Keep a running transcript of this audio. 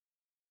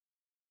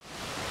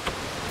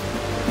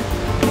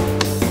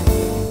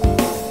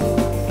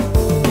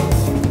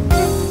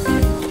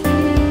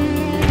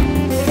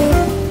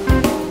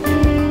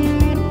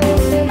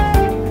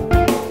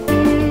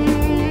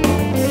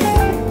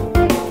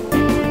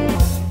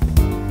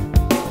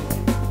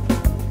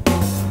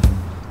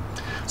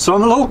So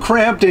I'm a little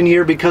cramped in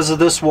here because of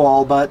this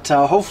wall, but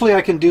hopefully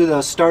I can do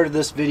the start of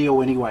this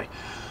video anyway.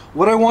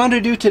 What I want to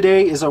do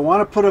today is I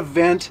want to put a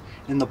vent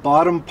in the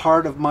bottom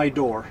part of my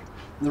door.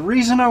 And the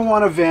reason I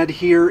want a vent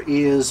here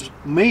is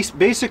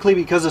basically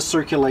because of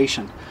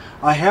circulation.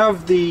 I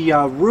have the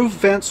roof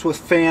vents with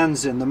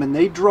fans in them, and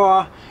they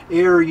draw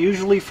air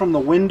usually from the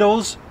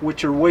windows,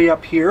 which are way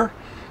up here.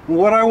 And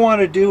what I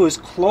want to do is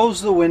close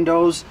the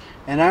windows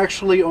and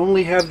actually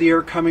only have the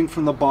air coming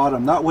from the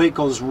bottom. That way it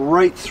goes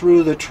right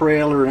through the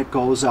trailer and it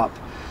goes up.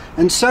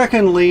 And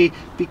secondly,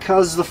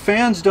 because the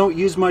fans don't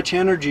use much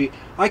energy,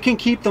 I can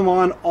keep them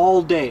on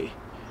all day.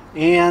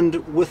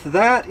 And with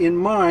that in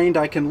mind,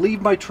 I can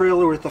leave my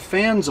trailer with the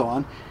fans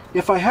on.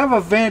 If I have a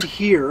vent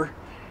here,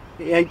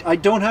 I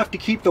don't have to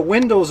keep the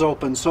windows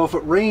open, so if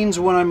it rains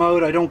when I'm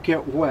out, I don't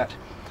get wet.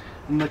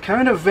 And the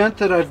kind of vent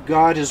that I've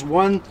got is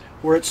one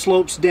where it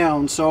slopes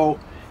down. So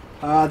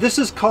this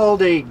is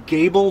called a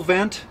gable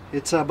vent.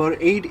 It's about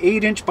 8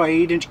 inch by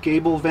 8 inch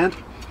gable vent.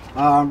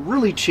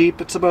 Really cheap.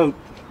 It's about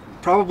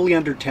probably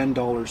under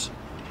 $10.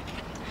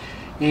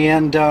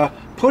 And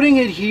putting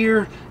it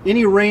here,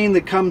 any rain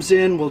that comes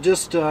in will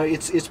just,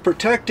 it's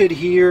protected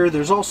here.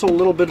 There's also a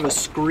little bit of a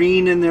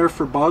screen in there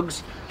for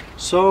bugs.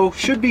 So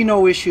should be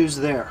no issues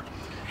there.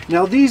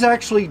 Now these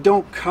actually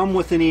don't come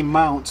with any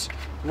mounts.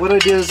 What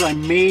it is, I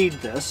made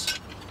this.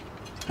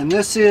 And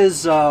this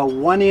is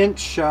 1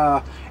 inch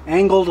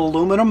angled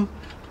aluminum.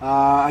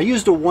 I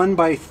used a 1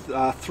 by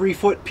 3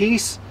 foot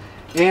piece,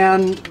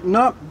 and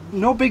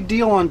no big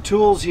deal on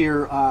tools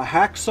here.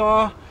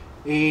 Hacksaw,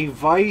 a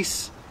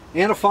vise,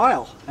 and a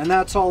file, and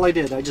that's all I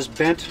did. I just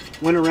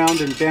went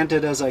around and bent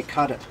it as I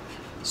cut it.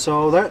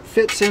 So that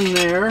fits in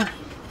there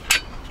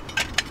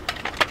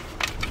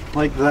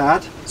like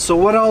that. So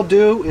what I'll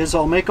do is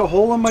I'll make a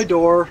hole in my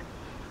door.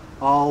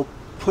 I'll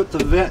put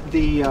the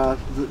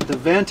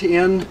vent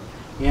in,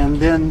 and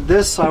then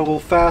this I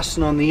will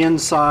fasten on the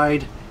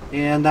inside,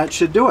 and that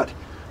should do it.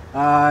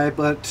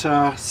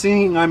 But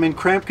seeing I'm in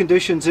cramped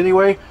conditions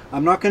anyway,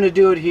 I'm not going to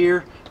do it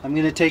here. I'm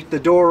going to take the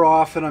door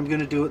off, and I'm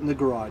going to do it in the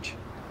garage.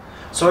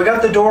 So I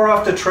got the door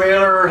off the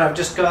trailer, and I've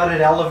just got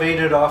it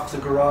elevated off the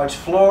garage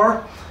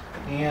floor,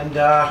 and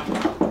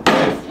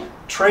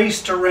I've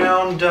traced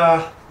around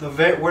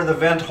where the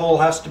vent hole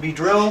has to be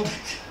drilled.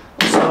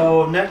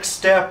 So next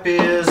step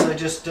is I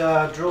just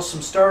drill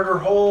some starter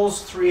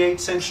holes,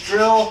 3/8 inch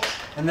drill,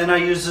 and then I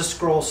use the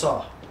scroll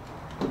saw.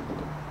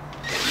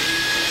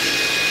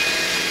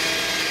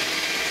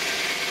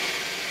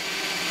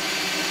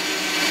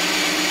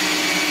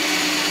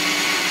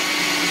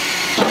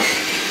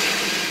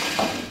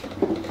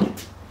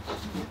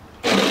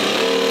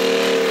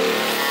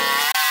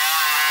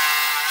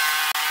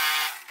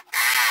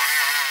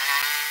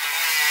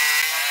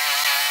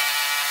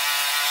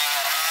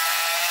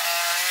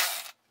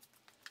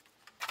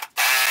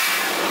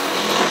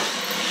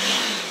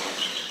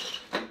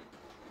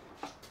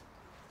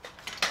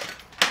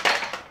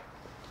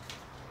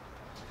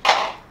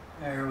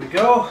 There we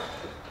go.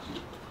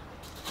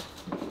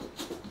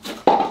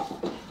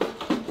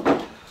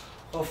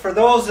 Well, for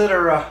those that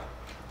are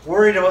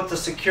worried about the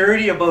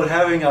security about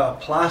having a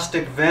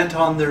plastic vent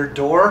on their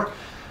door,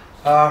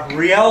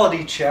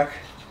 reality check.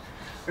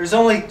 There's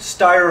only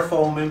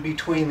styrofoam in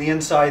between the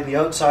inside and the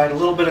outside, a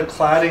little bit of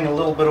cladding, a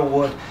little bit of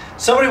wood.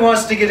 Somebody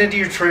wants to get into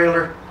your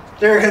trailer,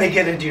 they're going to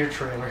get into your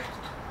trailer.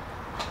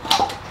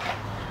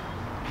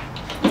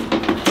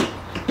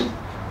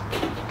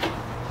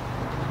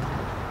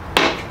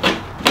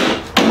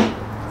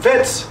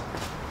 Fits.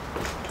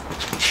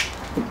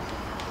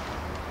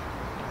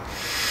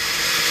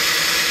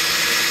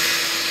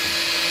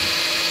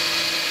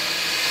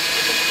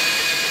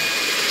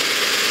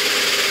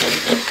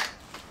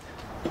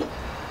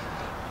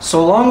 So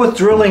along with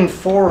drilling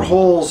 4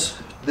 holes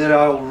that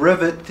I'll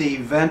rivet the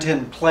vent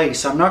in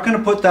place, I'm not going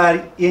to put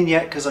that in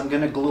yet because I'm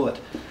going to glue it.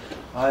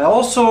 I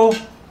also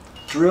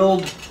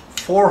drilled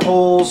 4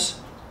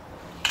 holes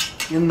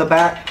in the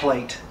back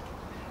plate.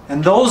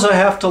 And those I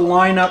have to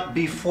line up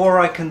before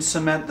I can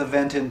cement the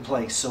vent in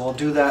place, so I'll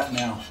do that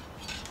now.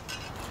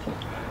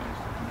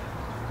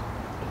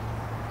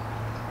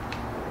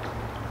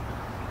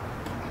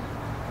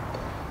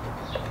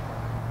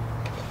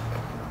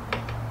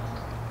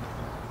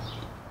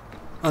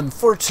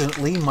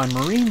 Unfortunately, my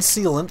marine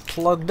sealant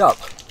plugged up,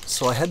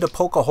 so I had to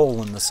poke a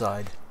hole in the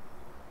side.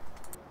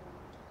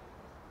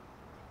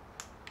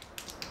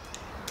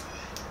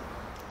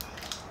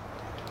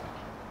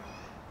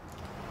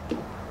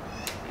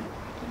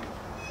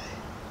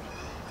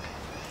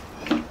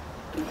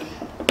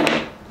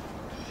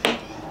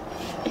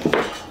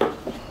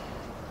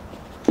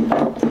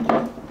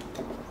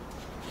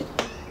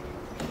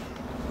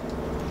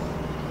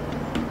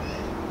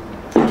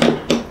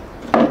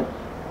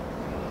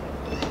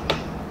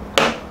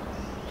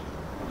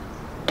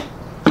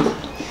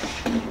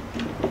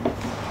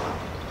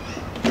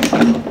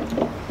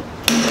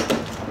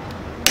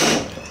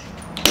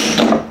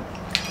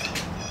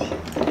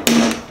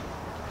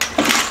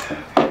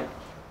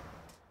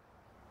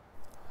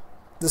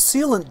 The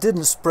sealant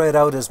didn't spread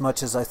out as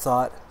much as I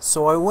thought,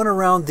 so I went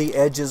around the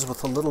edges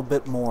with a little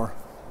bit more.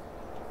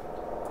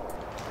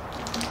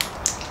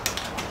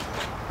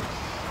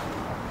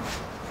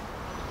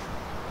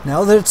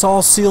 Now that it's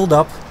all sealed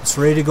up, it's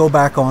ready to go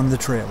back on the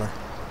trailer.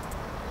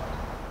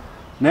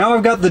 Now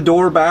I've got the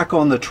door back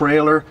on the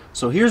trailer,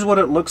 so here's what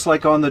it looks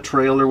like on the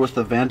trailer with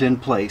the vent in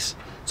place.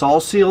 It's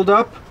all sealed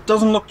up,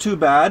 doesn't look too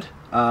bad,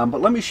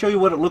 but let me show you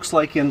what it looks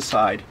like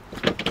inside.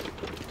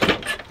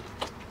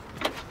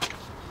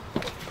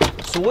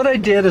 So what I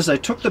did is I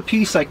took the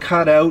piece I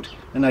cut out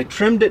and I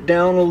trimmed it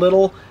down a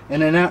little,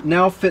 and it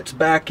now fits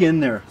back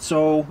in there.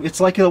 So it's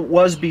like it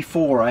was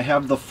before. I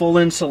have the full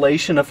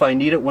insulation if I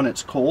need it when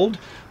it's cold,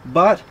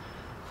 but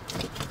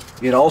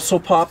it also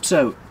pops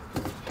out.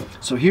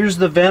 So here's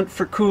the vent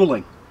for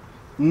cooling.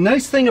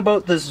 Nice thing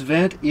about this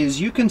vent is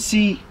you can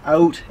see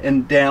out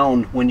and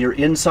down when you're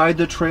inside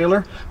the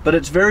trailer, but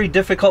it's very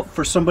difficult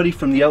for somebody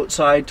from the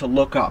outside to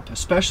look up,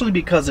 especially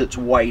because it's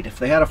white. If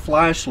they had a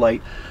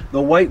flashlight,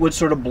 the white would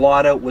sort of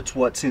blot out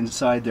what's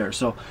inside there.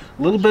 So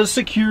a little bit of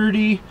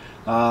security,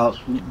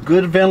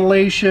 good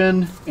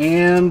ventilation,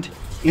 and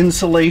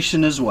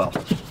insulation as well.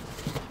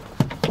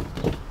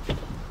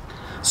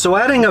 So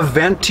adding a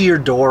vent to your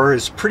door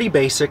is pretty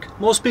basic.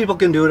 Most people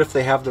can do it if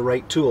they have the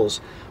right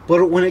tools.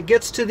 But when it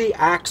gets to the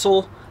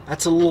axle,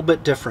 that's a little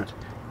bit different.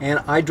 And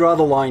I draw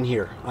the line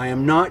here. I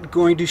am not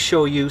going to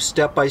show you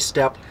step by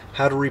step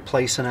how to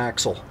replace an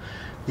axle.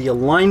 The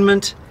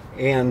alignment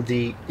and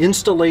the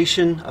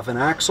installation of an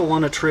axle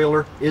on a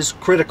trailer is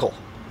critical.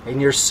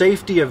 And your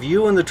safety of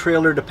you and the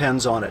trailer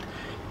depends on it.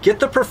 Get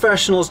the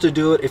professionals to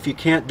do it if you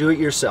can't do it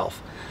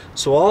yourself.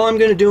 So all I'm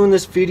going to do in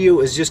this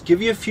video is just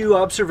give you a few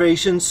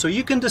observations so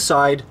you can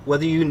decide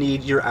whether you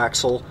need your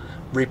axle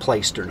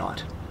replaced or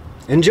not.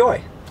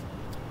 Enjoy!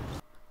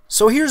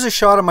 So here's a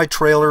shot of my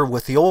trailer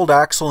with the old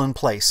axle in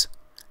place.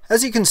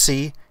 As you can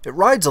see, it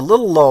rides a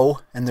little low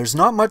and there's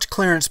not much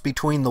clearance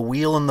between the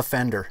wheel and the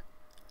fender.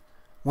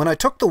 When I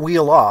took the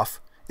wheel off,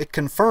 it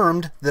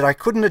confirmed that I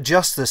couldn't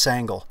adjust this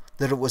angle,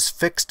 that it was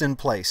fixed in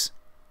place.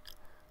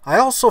 I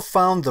also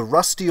found the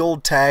rusty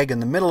old tag in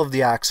the middle of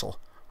the axle,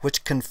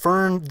 which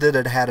confirmed that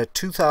it had a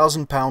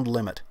 2,000 pound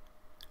limit.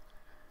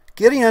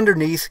 Getting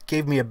underneath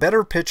gave me a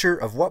better picture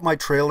of what my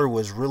trailer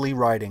was really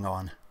riding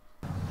on.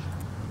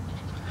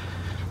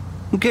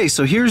 Okay,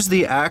 so here's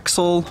the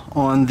axle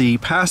on the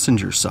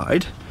passenger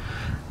side,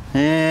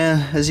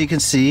 and as you can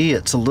see,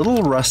 it's a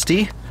little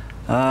rusty.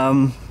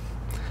 The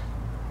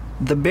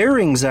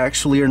bearings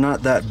actually are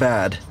not that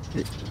bad.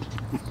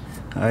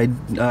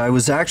 I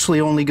was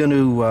actually only going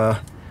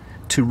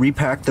to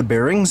repack the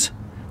bearings,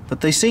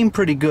 but they seem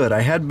pretty good.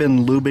 I had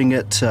been lubing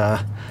it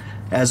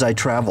as I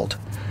traveled,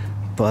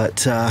 but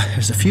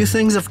there's a few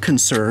things of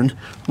concern.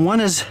 One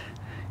is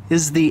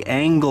the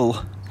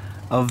angle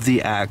of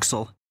the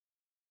axle.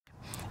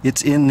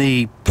 It's in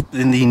the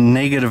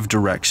negative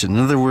direction. In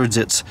other words,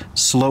 it's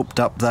sloped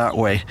up that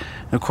way.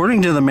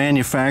 According to the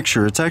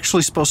manufacturer, it's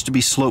actually supposed to be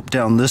sloped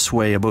down this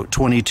way, about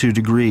 22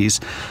 degrees.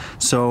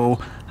 So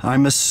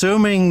I'm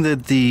assuming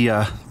that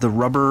the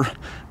rubber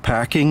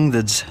packing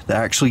that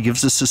actually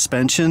gives the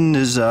suspension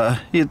is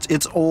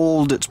it's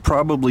old. It's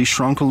probably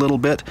shrunk a little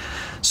bit.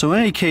 So in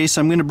any case,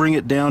 I'm going to bring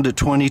it down to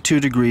 22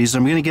 degrees.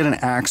 I'm going to get an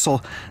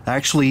axle that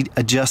actually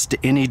adjusts to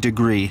any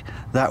degree.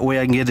 That way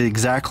I can get it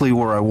exactly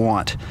where I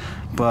want.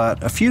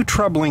 But a few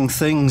troubling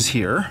things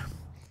here.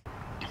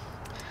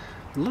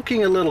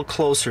 Looking a little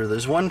closer,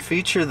 there's one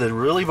feature that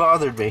really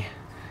bothered me.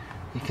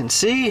 You can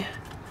see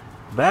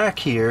back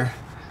here,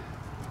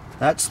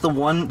 that's the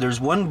one,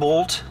 there's one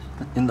bolt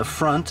in the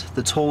front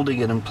that's holding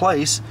it in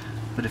place,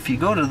 but if you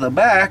go to the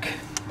back,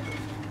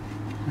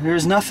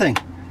 there's nothing.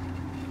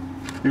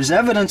 There's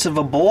evidence of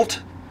a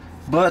bolt,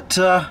 but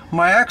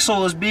my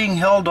axle is being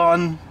held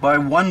on by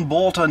one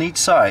bolt on each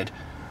side,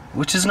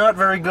 which is not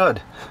very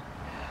good.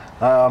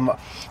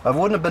 I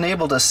wouldn't have been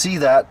able to see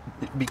that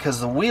because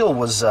the wheel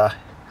was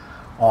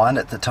on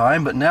at the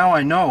time, but now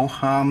I know.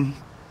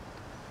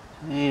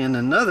 And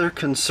another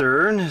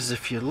concern is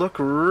if you look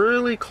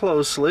really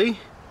closely,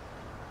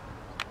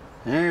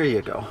 there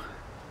you go.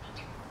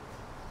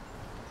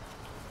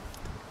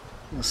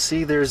 You'll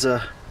see there's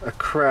a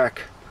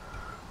crack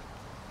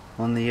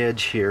on the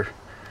edge here.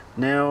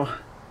 Now,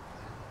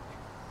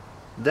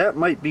 that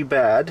might be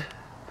bad,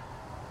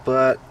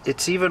 but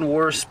it's even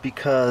worse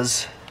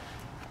because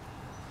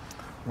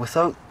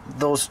without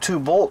those two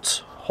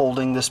bolts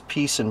holding this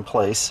piece in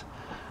place,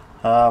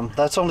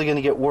 that's only going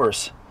to get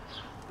worse.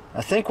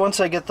 I think once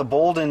I get the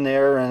bolt in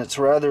there and it's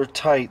rather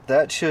tight,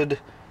 that should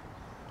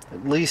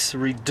at least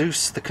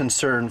reduce the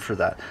concern for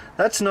that.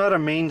 That's not a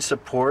main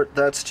support,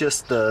 that's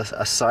just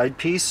a side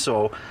piece,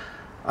 so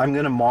I'm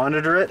going to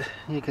monitor it.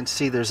 You can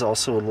see there's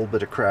also a little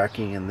bit of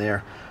cracking in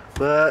there.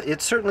 But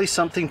it's certainly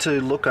something to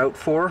look out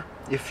for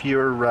if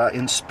you're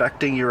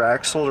inspecting your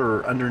axle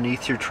or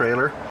underneath your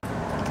trailer.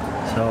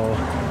 So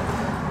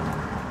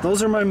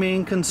those are my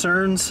main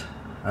concerns.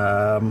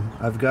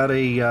 I've got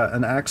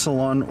an axle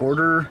on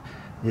order.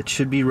 It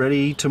should be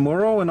ready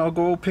tomorrow and I'll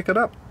go pick it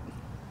up.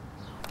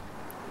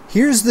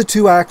 Here's the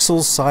two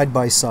axles side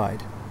by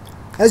side.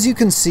 As you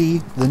can see,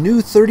 the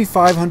new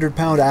 3,500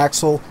 pound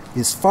axle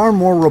is far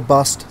more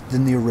robust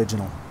than the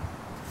original.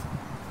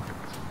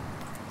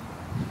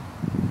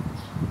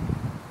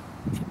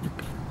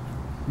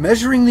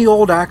 Measuring the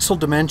old axle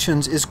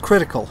dimensions is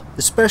critical,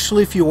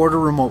 especially if you order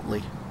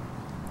remotely.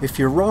 If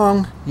you're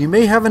wrong, you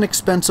may have an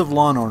expensive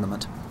lawn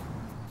ornament.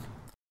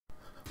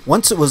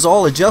 Once it was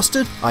all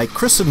adjusted, I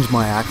christened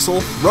my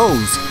axle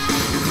Rose.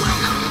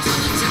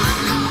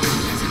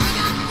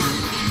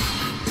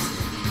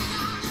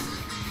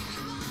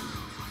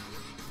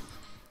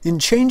 In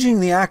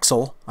changing the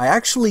axle, I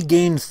actually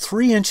gained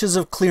 3 inches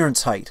of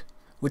clearance height,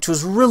 which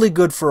was really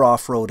good for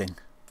off-roading.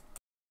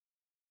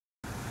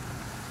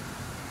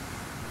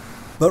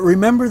 But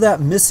remember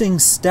that missing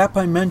step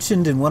I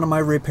mentioned in one of my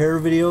repair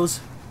videos?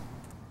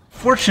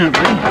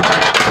 Fortunately,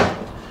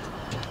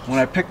 when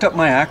I picked up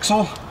my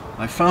axle,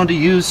 I found a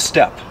used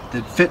step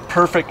that fit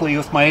perfectly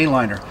with my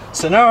A-liner.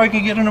 So now I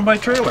can get into my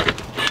trailer.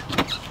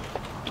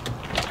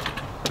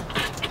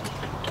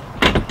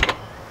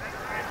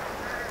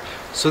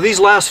 So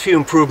these last few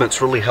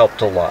improvements really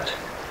helped a lot.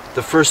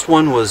 The first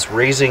one was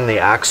raising the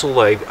axle.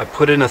 I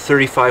put in a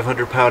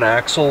 3,500 pound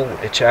axle,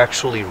 which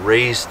actually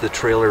raised the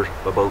trailer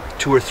about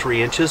 2 or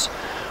 3 inches,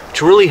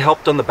 which really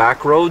helped on the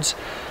back roads.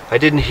 I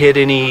didn't hit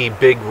any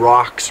big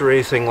rocks or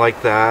anything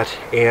like that,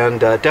 and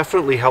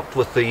definitely helped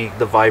with the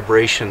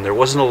vibration. There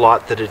wasn't a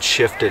lot that had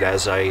shifted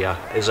as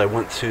I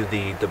went through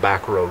the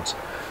back roads.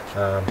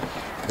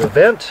 The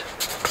vent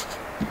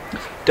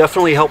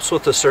definitely helps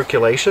with the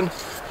circulation.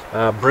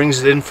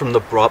 Brings it in from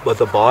the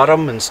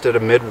bottom instead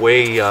of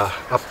midway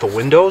up the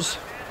windows,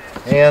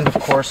 and of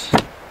course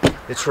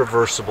it's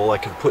reversible. I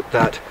can put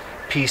that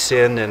piece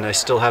in and I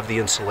still have the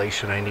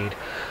insulation I need.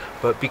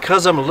 But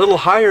because I'm a little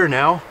higher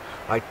now,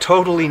 I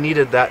totally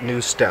needed that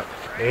new step,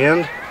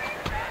 and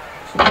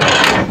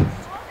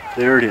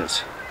there it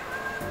is.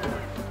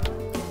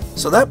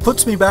 So that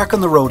puts me back on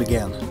the road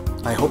again.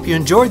 I hope you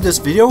enjoyed this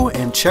video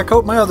and check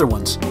out my other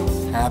ones.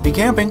 Happy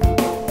camping!